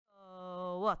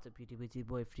What's up YouTube, it's your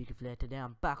boy Freaky Flair. Today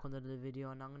I'm back on another video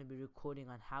and I'm going to be recording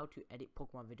on how to edit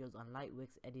Pokemon videos on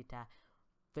Lightworks editor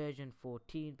version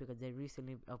 14, because they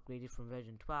recently upgraded from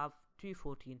version 12 to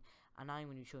 14 and I'm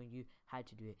going to be showing you how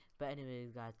to do it. But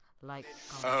anyways guys, like,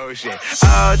 comment. Oh shit,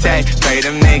 oh take, pray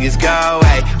them niggas go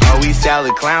away. Oh, we sell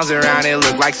the clowns around it,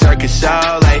 look like circus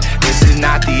show. Like, this is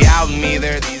not the album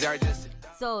either, these are just...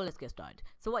 So let's get started.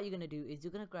 So what you're going to do is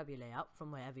you're going to grab your layout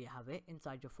from wherever you have it,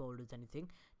 inside your folders, anything.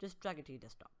 Just drag it to your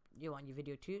desktop. You want your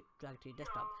video to drag it to your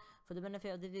desktop. For the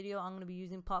benefit of the video, I'm going to be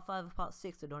using part 5 of part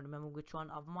 6. I don't remember which one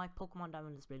of my Pokemon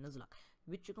Diamond Display Nuzlocke,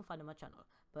 which you can find on my channel.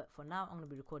 But for now, I'm going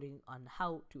to be recording on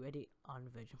how to edit on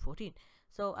version 14.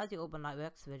 So as you open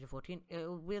Lightworks version 14, it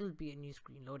will be a new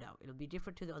screen loadout. It'll be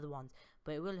different to the other ones,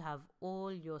 but it will have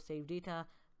all your saved data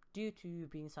due to you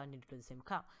being signed into the same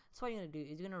account. So what you're going to do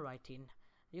is you're going to write in.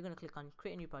 You're going to click on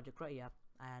create a new project right here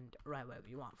and write whatever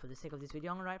you want. For the sake of this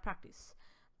video, I'm going to write practice.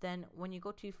 Then when you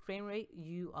go to frame rate,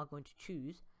 you are going to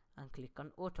choose and click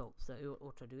on auto, so it will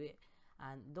auto do it.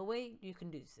 And the way you can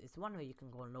do this is one way you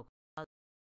can go on local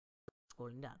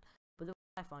scrolling down, but the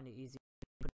way I find it easy,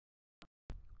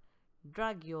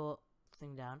 drag your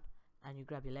thing down and you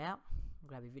grab your layout,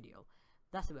 grab your video.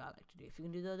 That's the way I like to do it. If you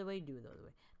can do the other way, do it the other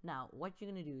way. Now what you're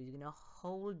going to do is you're going to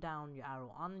hold down your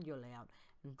arrow on your layout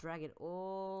and drag it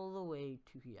all the way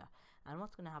to here. And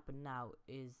what's going to happen now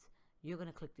is you're going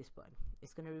to click this button.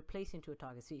 It's going to replace into a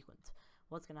target sequence.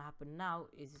 What's going to happen now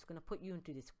is it's going to put you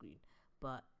into this screen,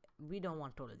 but we don't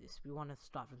want all of this. We want to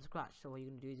start from scratch. So what you're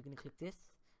going to do is you're going to click this,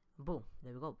 and boom,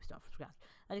 there we go, we start from scratch.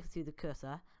 As you can see the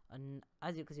cursor, and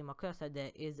as you can see my cursor,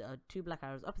 there is two black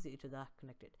arrows opposite each other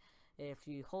connected. If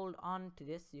you hold on to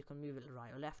this, you can move it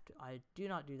right or left. I do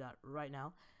not do that right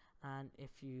now. And if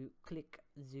you click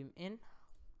zoom in,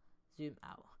 zoom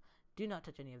out, do not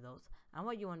touch any of those. And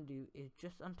what you want to do is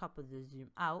just on top of the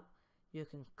zoom out, you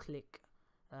can click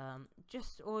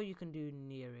or you can do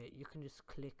near it, you can just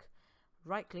click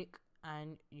right click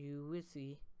and you will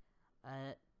see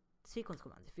sequence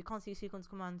commands. If you can't see sequence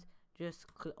commands, just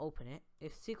open it.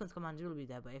 If sequence commands will be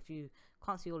there, but if you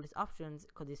can't see all these options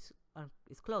because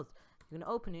it's closed, you're going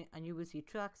to open it and you will see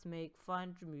tracks, make,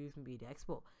 find, remove, media,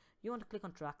 export. You want to click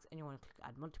on tracks and you want to click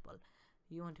add multiple.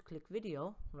 You want to click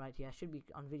video right here, should be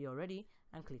on video already,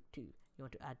 and click 2. You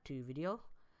want to add 2 video,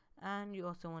 and you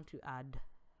also want to add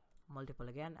multiple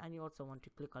again, and you also want to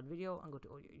click on video and go to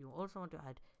audio. You also want to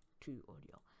add 2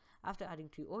 audio. After adding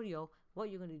 2 audio, what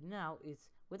you're going to do now is,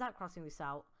 without crossing this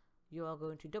out, you are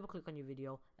going to double click on your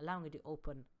video, allowing it to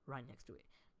open right next to it.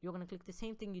 You're going to click the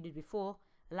same thing you did before,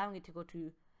 allowing it to put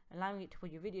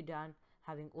your video down,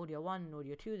 having audio 1 and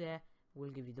audio 2 there will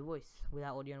give you the voice.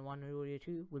 Without audio 1 and audio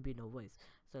 2 will be no voice.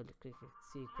 So click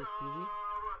see quick preview.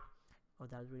 Oh,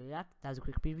 that was really loud. That was a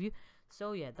quick preview.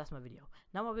 So yeah, that's my video.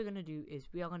 Now what we're going to do is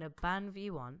we are going to ban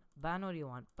V1, ban audio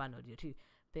 1, ban audio 2,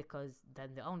 because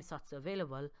then the only slots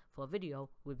available for video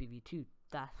will be V2.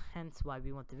 That hence why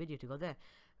we want the video to go there.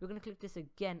 We're going to click this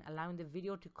again, allowing the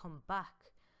video to come back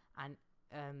and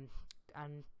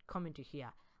come into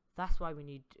here. That's why we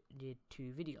need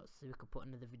 2 videos, so we could put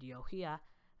another video here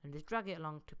and just drag it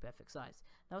along to perfect size.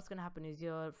 Now what's going to happen is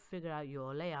you'll figure out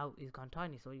your layout is gone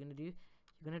tiny, so what you're going to do,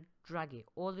 you're going to drag it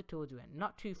all the way towards the end,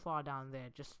 not too far down there,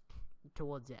 just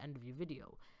towards the end of your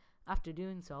video. After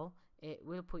doing so, it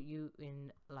will put you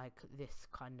in like this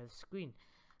kind of screen.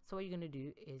 So what you're going to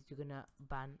do is you're going to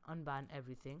unban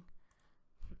everything,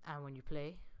 and when you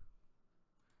play,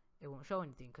 it won't show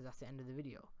anything because that's the end of the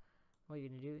video. What you're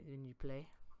going to do is when you play,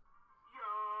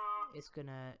 it's going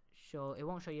to show, it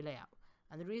won't show your layout.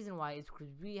 And the reason why is because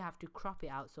we have to crop it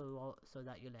out so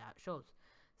that your layout shows.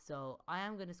 So I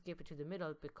am going to skip it to the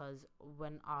middle, because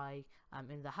when I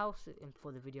am in the house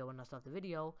for the video, when I start the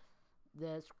video,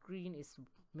 the screen is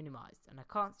minimized and I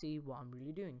can't see what I'm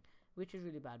really doing, which is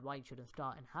really bad. Why you shouldn't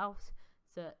start in house.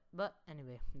 So but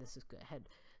anyway, let's just go ahead.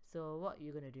 So what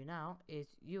you're going to do now is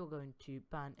you're going to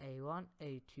ban A1,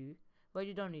 A2. Well,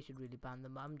 you don't need to really ban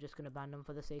them, but I'm just going to ban them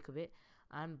for the sake of it,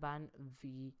 and ban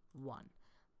V1.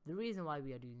 The reason why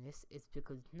we are doing this is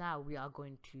because now we are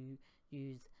going to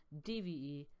use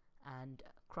DVE and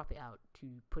crop it out to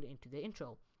put it into the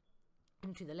intro,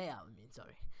 into the layout,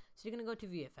 sorry. So you're going to go to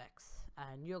VFX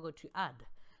and you're going to add,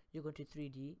 you're going to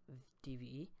 3D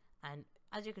DVE, and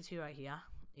as you can see right here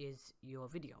is your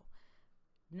video.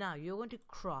 Now you're going to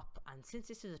crop, and since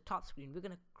this is a top screen, we're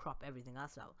going to crop everything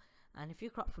else out. And if you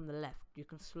crop from the left, you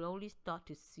can slowly start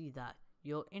to see that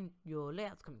your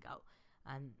layout's coming out.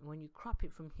 And when you crop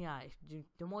it from here,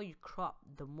 the more you crop,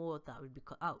 the more that will be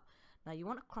cut out. Now you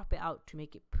want to crop it out to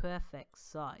make it perfect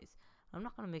size. I'm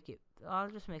not going to make it,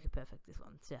 I'll just make it perfect, this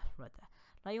one, yeah, right there.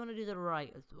 Now you want to do the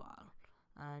right as well,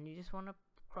 and you just want to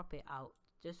crop it out.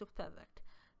 Just looks perfect.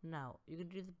 Now you're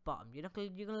gonna do the bottom.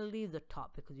 You're gonna leave the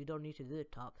top because you don't need to do the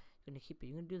top. You're gonna keep it.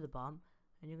 You're gonna do the bottom,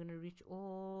 and you're gonna reach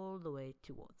all the way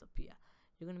towards up here.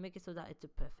 You're gonna make it so that it's a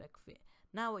perfect fit.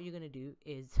 Now what you're gonna do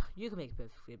is you can make a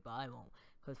perfect fit, but I won't,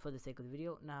 because for the sake of the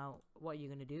video. Now what you're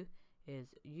gonna do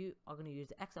is you are gonna use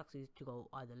the x-axis to go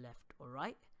either left or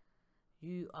right.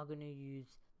 You are gonna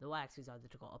use the y-axis either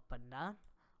to go up and down,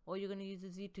 or you're gonna use the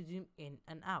z to zoom in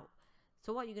and out.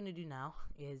 So what you're gonna do now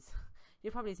is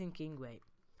you're probably thinking, wait,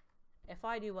 if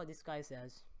I do what this guy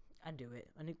says and do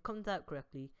it and it comes out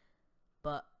correctly,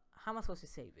 but how am I supposed to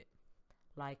save it?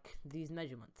 Like these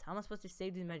measurements, how am I supposed to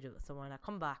save these measurements? So when I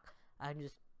come back, I can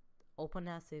just open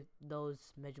and save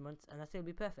those measurements, and that's gonna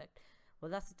be perfect.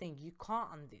 Well, that's the thing, you can't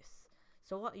on this.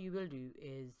 So what you will do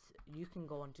is you can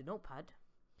go onto Notepad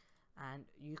and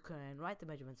you can write the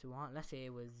measurements you want. Let's say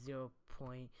it was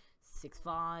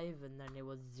 0.65, and then it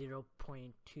was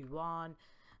 0.21,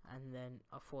 and then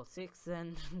a 46,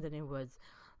 and then it was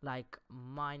like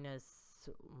minus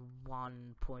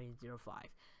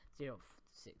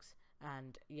 1.0506,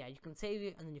 and yeah, you can save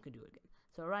it and then you can do it again.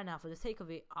 So right now, for the sake of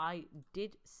it, I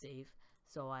did save,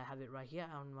 so I have it right here,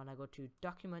 and when I go to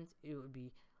documents, it would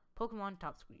be Pokemon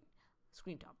top screen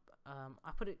top.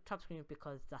 I put it top screen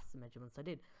because that's the measurements I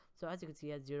did. So as you can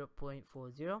see, at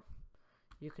 0.40,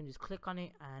 you can just click on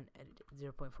it and edit it.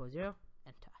 0.40,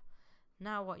 enter.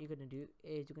 Now what you're going to do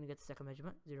is you're going to get the second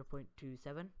measurement,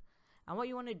 0.27, and what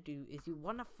you want to do is you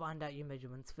want to find out your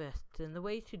measurements first. And the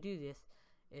way to do this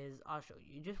is, I'll show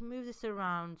you. You just move this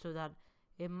around so that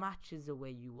it matches the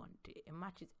way you want it. It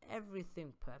matches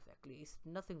everything perfectly.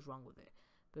 Nothing's wrong with it,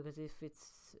 because if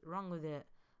it's wrong with it,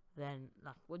 then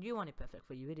like, well, you want it perfect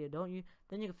for your video, don't you?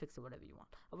 Then you can fix it whatever you want.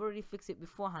 I've already fixed it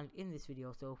beforehand in this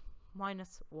video, so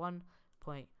minus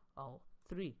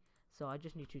 1.03. So I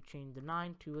just need to change the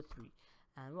 9 to a 3,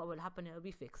 and what will happen, it'll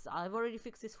be fixed. I've already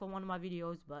fixed this for one of my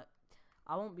videos, but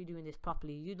I won't be doing this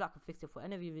properly. You'd like to fix it for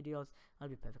any of your videos, I'll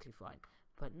be perfectly fine.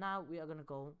 But now we are gonna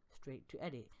go straight to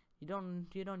edit. You don't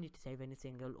need to save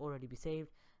anything, it'll already be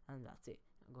saved, and that's it.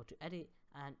 Go to edit,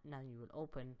 and now you will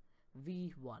open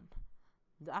V1.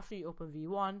 After you open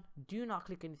V1, do not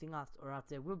click anything else, or else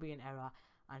there will be an error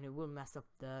and it will mess up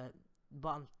the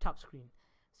top screen.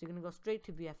 So you're going to go straight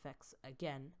to VFX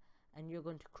again, and you're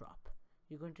going to crop.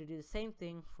 You're going to do the same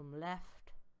thing from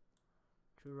left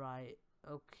to right.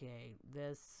 Okay,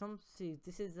 there's some, see,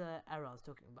 this is the error I was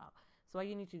talking about. So what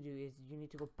you need to do is you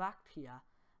need to go back here,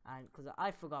 and because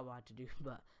I forgot what to do,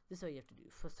 but this is what you have to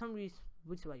do. For some reason,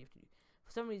 which is what you have to do.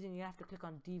 For some reason, you have to click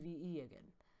on DVE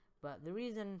again. But the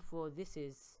reason for this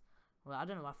is, well, I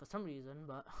don't know why for some reason,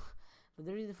 but but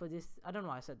the reason for this, I don't know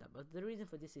why I said that, but the reason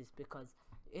for this is because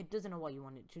it doesn't know what you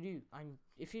want it to do. And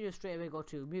if you just straight away go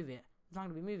to move it, it's not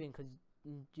going to be moving because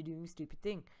you're doing a stupid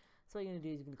thing. So what you're going to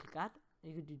do is you're going to click add,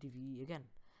 and you can do DVE again.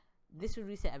 This will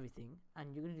reset everything,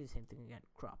 and you're going to do the same thing again,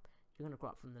 crop. You're going to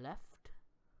crop from the left,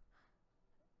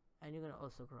 and you're going to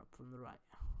also crop from the right.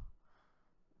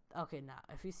 Okay, now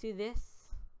if you see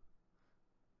this,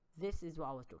 this is what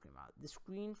I was talking about. The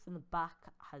screen from the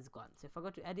back has gone. So if I go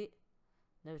to edit,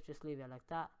 let's just leave it like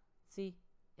that. See,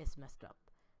 it's messed up.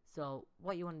 So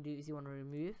what you want to do is you want to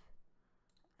remove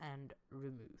and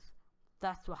remove.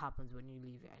 That's what happens when you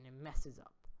leave it and it messes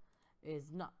up.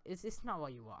 It's not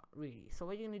what you want really. So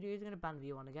what you're going to do is you're going to ban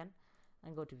V1 again,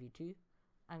 and go to V2,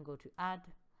 and go to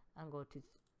add, and go to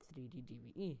 3D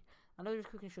DVE. And I'll just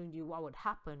quickly showing you what would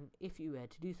happen if you were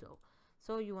to do so.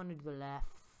 So you want to do the left,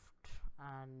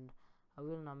 and I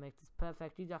will not make this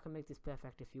perfect. You can make this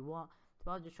perfect if you want,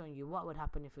 but I was just showing you what would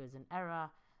happen if there was an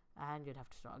error and you'd have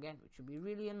to start again, which would be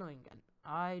really annoying, and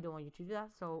I don't want you to do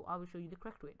that. So I will show you the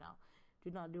correct way now.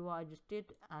 Do not do what I just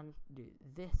did and do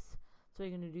this. So what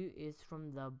you're going to do is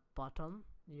from the bottom,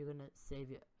 you're going to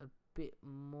save it a bit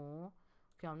more.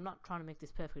 Okay, I'm not trying to make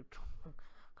this perfect.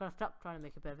 Gotta stop trying to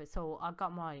make it perfect. So I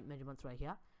got my measurements right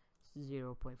here,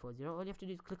 0.40. All you have to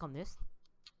do is click on this,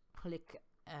 click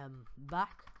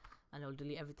back, and it'll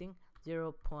delete everything,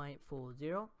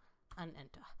 0.40, and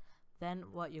enter. Then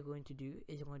what you're going to do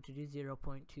is you're going to do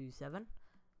 0.27,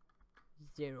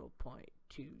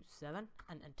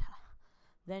 and enter.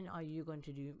 Then are you going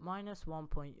to do minus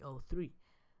 1.03?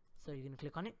 So you're going to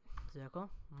click on it, circle,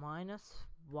 minus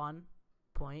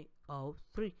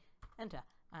 1.03, enter,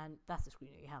 and that's the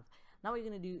screen that you have. Now what you're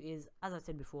going to do is, as I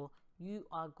said before, you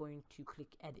are going to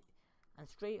click edit, and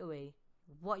straight away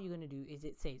what you're going to do is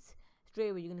it says straight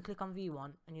away you're going to click on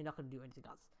V1, and you're not going to do anything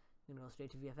else. You're going to go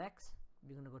straight to VFX,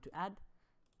 you're going to go to add,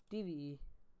 DVE,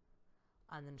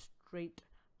 and then straight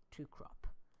to crop.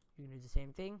 You're going to do the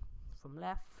same thing from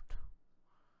left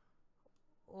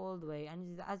all the way,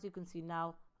 and as you can see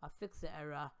now, I fixed the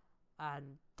error,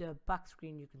 and the back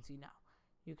screen you can see now.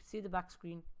 You can see the back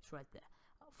screen, it's right there.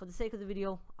 For the sake of the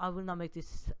video, I will not make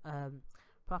this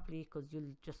properly, because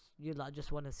you'll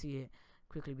just want to see it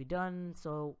quickly be done.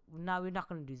 So now we're not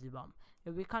going to do the bottom.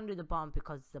 We can't do the bottom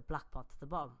because the black part's the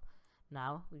bottom.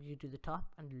 Now you do the top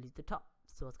and delete the top.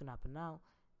 So what's going to happen now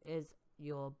is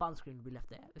your bottom screen will be left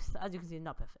there. As you can see,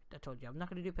 not perfect. I told you I'm not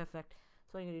going to do perfect.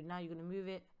 So what you're going to do now, you're going to move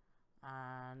it,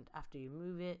 and after you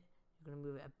move it, you're going to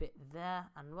move it a bit there.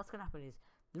 And what's going to happen is,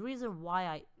 the reason why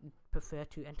I prefer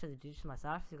to enter the digits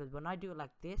myself is because when I do it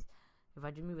like this, if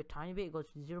I just move a tiny bit, it goes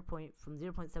to from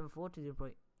 0.74 to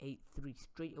 0.83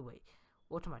 straight away,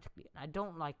 automatically. And I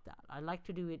don't like that. I like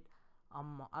to do it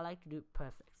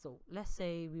perfect. So let's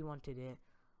say we wanted it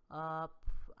up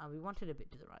and we wanted a bit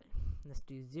to the right. Let's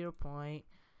do 0.80.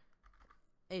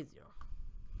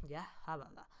 Yeah, how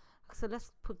about that? So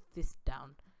let's put this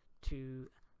down to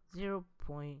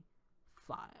 0.15.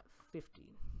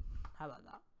 How about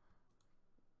that?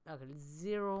 Okay,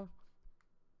 0.20.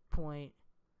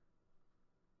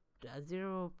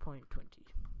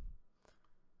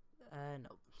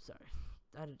 No, sorry,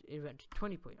 it went to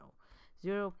 20.0.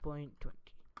 0.20.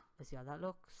 Let's see how that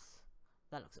looks.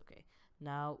 That looks okay.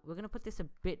 Now we're gonna put this a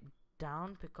bit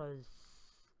down because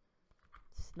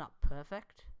it's not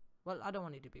perfect. Well, I don't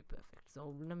want it to be perfect,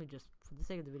 so let me just, for the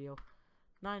sake of the video,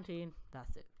 19.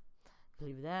 That's it.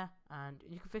 Leave it there, and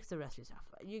you can fix the rest yourself.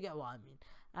 You get what I mean.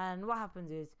 And what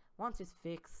happens is, once it's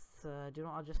fixed,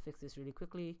 I'll just fix this really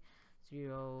quickly.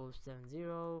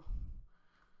 0.70.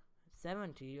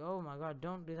 70. Oh my god,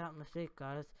 don't do that mistake,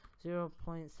 guys.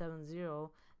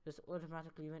 0.70 just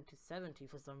automatically went to 70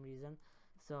 for some reason.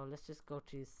 So let's just go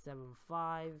to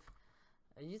 7.5.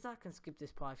 You can skip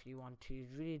this part if you want to.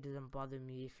 It really doesn't bother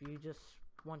me. If you just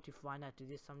want to find out to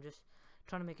this, I'm just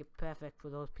trying to make it perfect for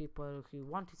those people who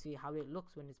want to see how it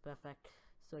looks when it's perfect.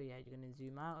 So yeah, you're gonna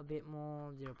zoom out a bit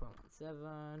more.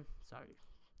 0.17. Sorry,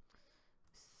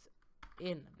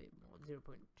 in a bit more.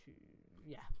 0.2.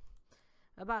 Yeah,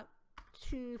 about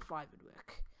 2.5 would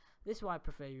work. This is why I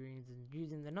prefer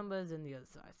using the numbers on the other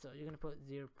side. So you're gonna put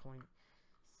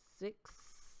 0.67.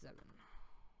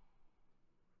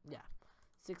 Yeah,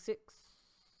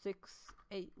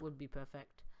 6668 would be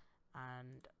perfect.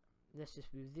 And let's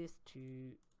just move this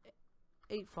to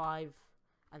 8.5,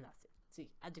 and that's it.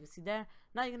 See, as you can see there,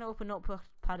 now you're gonna open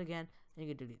Notepad again, and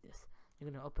you're gonna delete this.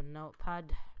 You're gonna open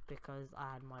Notepad because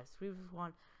I had my previous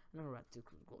one, and I'm gonna write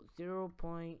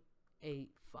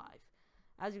 0.85.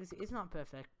 As you can see, it's not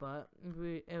perfect, but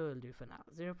it will do for now.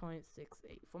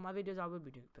 0.68. For my videos, I will be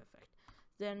doing perfect.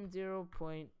 Then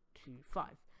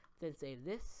 0.25. Then save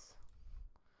this,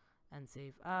 and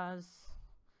save as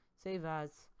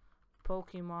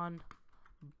Pokemon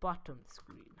bottom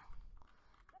screen,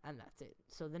 and that's it.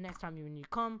 So the next time when you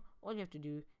come, all you have to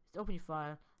do is open your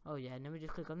file. Oh yeah, and then we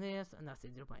just click on this, and that's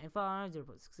it. 0.85,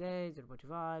 0.68,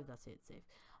 0.25. That's it. Save.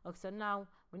 Okay, so now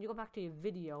when you go back to your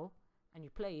video and you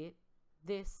play it,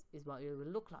 this is what it will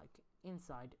look like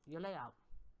inside your layout.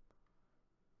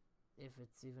 If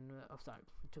it's even oh sorry,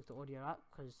 I took the audio out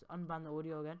because unban the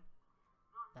audio again.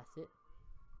 That's it.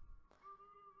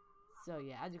 So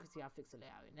yeah, as you can see, I fixed the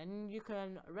layout, and then you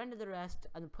can render the rest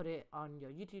and put it on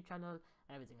your YouTube channel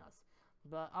and everything else.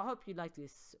 But I hope you like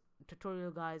this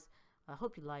tutorial, guys. I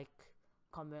hope you like,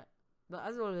 comment. But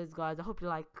as always, guys, I hope you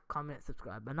like, comment,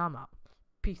 subscribe, and I'm out.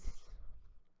 Peace.